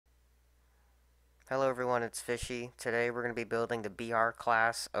Hello everyone, it's Fishy. Today we're going to be building the BR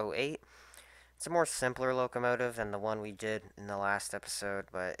Class '08. It's a more simpler locomotive than the one we did in the last episode,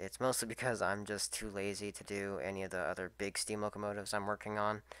 but it's mostly because I'm just too lazy to do any of the other big steam locomotives I'm working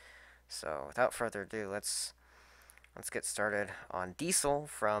on. So without further ado, let's get started on Diesel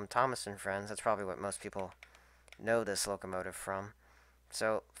from Thomas and Friends. That's probably what most people know this locomotive from.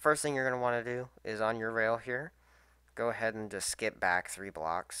 So first thing you're going to want to do is on your rail here, go ahead and just skip back 3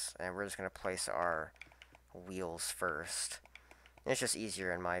 blocks, and we're just going to place our wheels first. It's just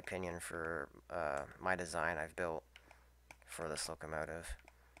easier, in my opinion, for my design I've built for this locomotive.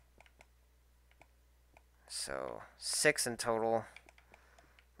 So 6 in total,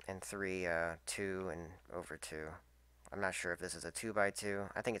 and 3, 2, and over 2. I'm not sure if this is a 2x2.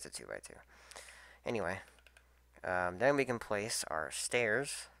 I think it's a 2x2. Anyway, then we can place our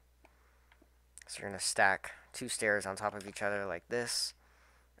stairs. So you're going to stack 2 stairs on top of each other like this,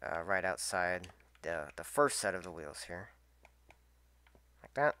 right outside the first set of the wheels here.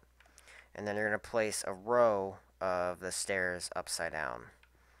 Like that. And then you're going to place a row of the stairs upside down.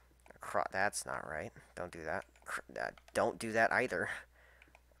 That's not right. Don't do that. Don't do that either.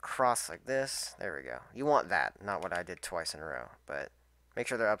 Cross like this. There we go. You want that, not what I did twice in a row. But make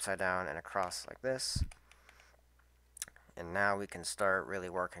sure they're upside down and across like this. And now we can start really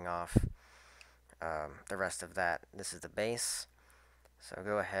working off the rest of that. This is the base. So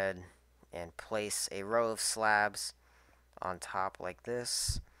go ahead and place a row of slabs on top like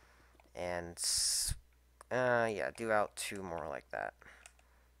this. And yeah, do out 2 more like that.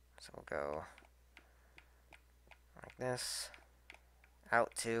 So we'll go like this,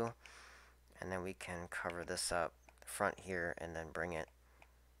 out 2, and then we can cover this up front here and then bring it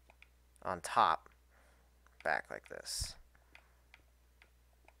on top back like this.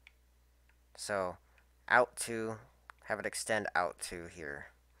 So out 2, have it extend out 2 here.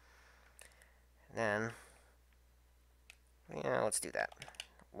 And then, yeah, let's do that.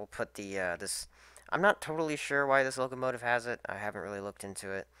 We'll put the, this, I'm not totally sure why this locomotive has it. I haven't really looked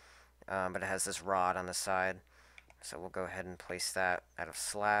into it, but it has this rod on the side. So we'll go ahead and place that out of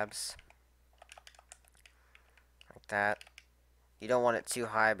slabs. Like that. You don't want it too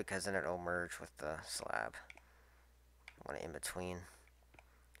high because then it'll merge with the slab. You want it in between.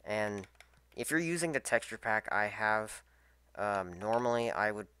 And if you're using the texture pack I have, normally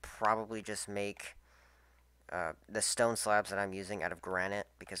I would probably just make the stone slabs that I'm using out of granite,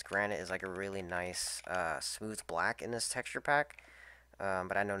 because granite is like a really nice smooth black in this texture pack.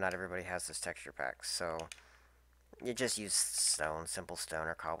 But I know not everybody has this texture pack, so you just use stone, simple stone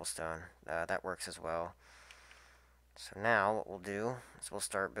or cobblestone. That works as well. So now what we'll do is we'll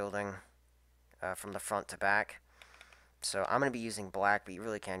start building from the front to back. So I'm going to be using black, but you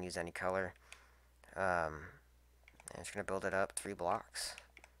really can use any color. And it's going to build it up 3 blocks,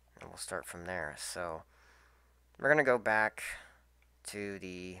 and we'll start from there. So we're going to go back to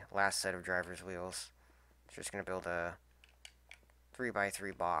the last set of driver's wheels. So just going to build a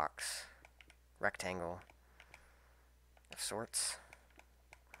 3x3 box, rectangle of sorts,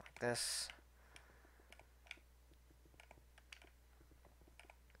 like this.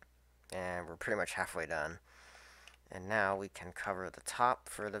 And we're pretty much halfway done. And now we can cover the top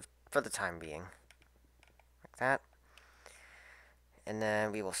for the time being, like that. And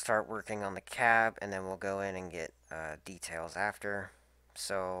then we will start working on the cab, and then we'll go in and get details after.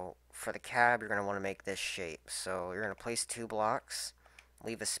 So for the cab, you're going to want to make this shape. So you're going to place 2 blocks,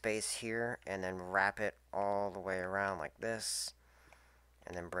 leave a space here, and then wrap it all the way around like this,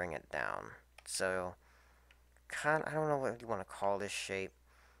 and then bring it down. So I don't know what you want to call this shape,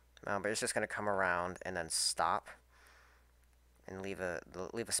 but it's just going to come around and then stop, and leave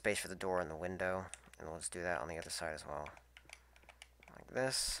a space for the door and the window. And let's do that on the other side as well, like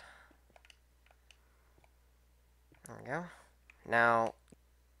this. There we go. Now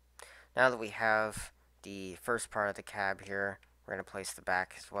that we have the first part of the cab here, we're going to place the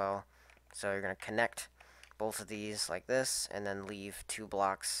back as well. So you're going to connect both of these like this, and then leave 2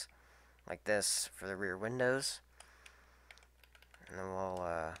 blocks like this for the rear windows. And then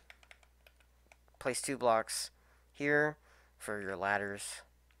we'll place 2 blocks here for your ladders,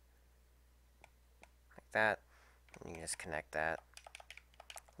 like that. And you can just connect that.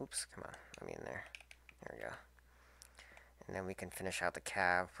 Oops, come on, let me in there. There we go. And then we can finish out the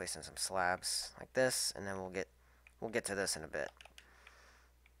cab, placing some slabs like this, and then we'll get to this in a bit.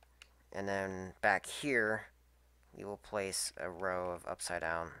 And then back here, we will place a row of upside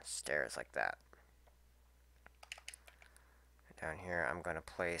down stairs like that. Down here, I'm going to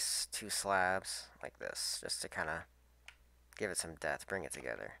place 2 slabs like this, just to kind of give it some depth, bring it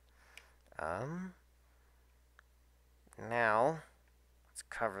together. Now,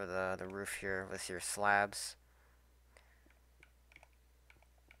 Let's cover the roof here with your slabs.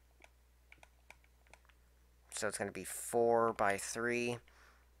 So it's going to be 4 by 3.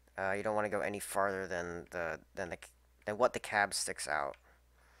 You don't want to go any farther than what the cab sticks out.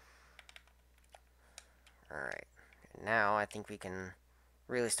 All right. Now I think we can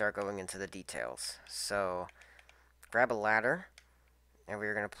really start going into the details. So grab a ladder, and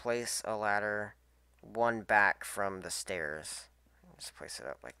we're going to place a ladder one back from the stairs. Just place it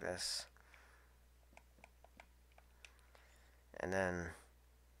up like this. And then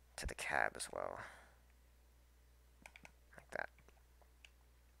to the cab as well. Like that.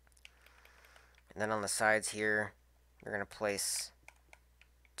 And then on the sides here, you're going to place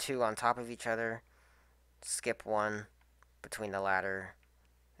 2 on top of each other, skip 1 between the ladder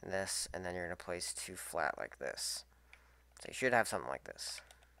and this, and then you're going to place 2 flat like this. So you should have something like this.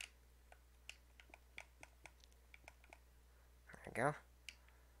 There we go.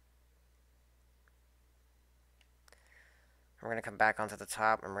 We're going to come back onto the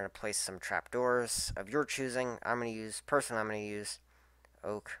top, and we're going to place some trapdoors of your choosing. Personally, I'm going to use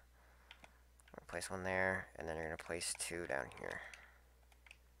oak. I'm going to place 1 there, and then you're going to place 2 down here.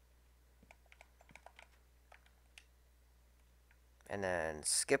 And then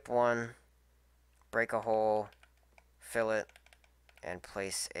skip 1, break a hole, fill it, and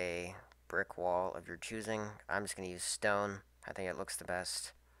place a brick wall of your choosing. I'm just going to use stone. I think it looks the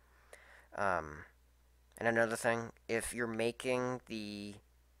best. And another thing, if you're making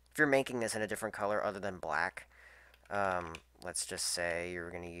this in a different color other than black, let's just say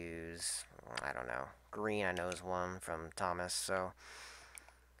you're going to use, I don't know, green I know is one from Thomas, so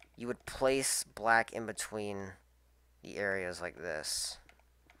you would place black in between the areas like this,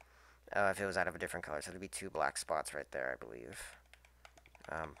 if it was out of a different color. So there'd be 2 black spots right there, I believe.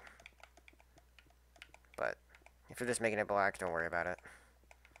 But if you're just making it black, don't worry about it.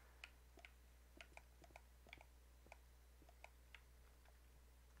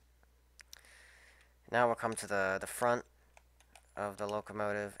 Now we'll come to the front of the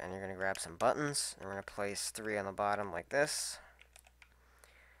locomotive, and you're going to grab some buttons. And we're going to place 3 on the bottom like this.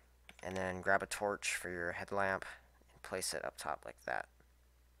 And then grab a torch for your headlamp and place it up top like that.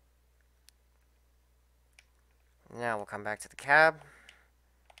 Now we'll come back to the cab.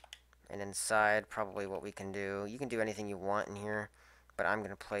 And inside, probably what we can do, you can do anything you want in here, but I'm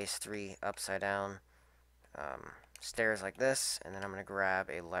going to place 3 upside down stairs like this, and then I'm going to grab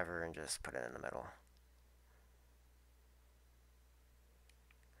a lever and just put it in the middle.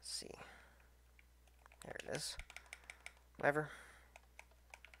 Let's see. There it is. Lever.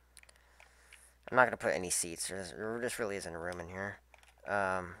 I'm not going to put any seats. There just really isn't a room in here.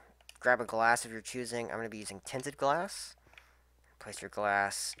 Grab a glass of your choosing. I'm going to be using tinted glass. Place your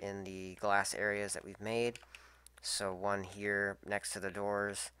glass in the glass areas that we've made. So 1 here next to the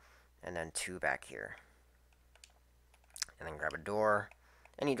doors, and then 2 back here. And then grab a door.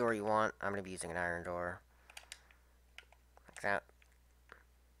 Any door you want. I'm going to be using an iron door. Like that.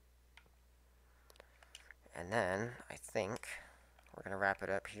 And then, I think, we're going to wrap it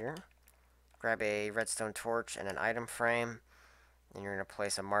up here. Grab a redstone torch and an item frame. And you're going to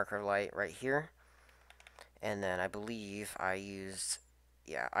place a marker light right here. And then I believe I used,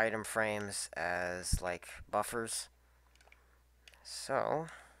 item frames as, like, buffers. So,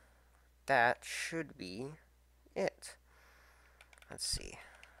 that should be it. Let's see.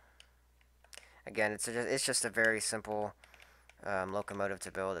 Again, it's just a very simple locomotive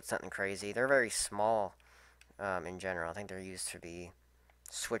to build. It's nothing crazy. They're very small in general. I think they're used to be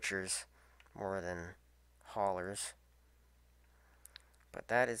switchers more than haulers. But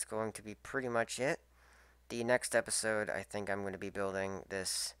that is going to be pretty much it. The next episode, I think I'm going to be building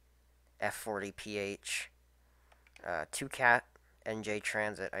this F40PH 2-cat NJ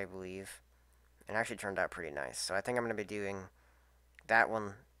Transit, I believe. And actually turned out pretty nice. So I think I'm going to be doing that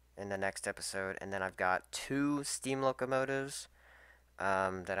one in the next episode. And then I've got 2 steam locomotives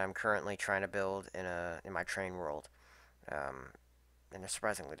that I'm currently trying to build in my train world. And they're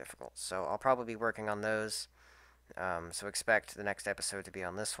surprisingly difficult. So I'll probably be working on those. So expect the next episode to be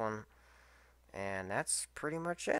on this one. And that's pretty much it.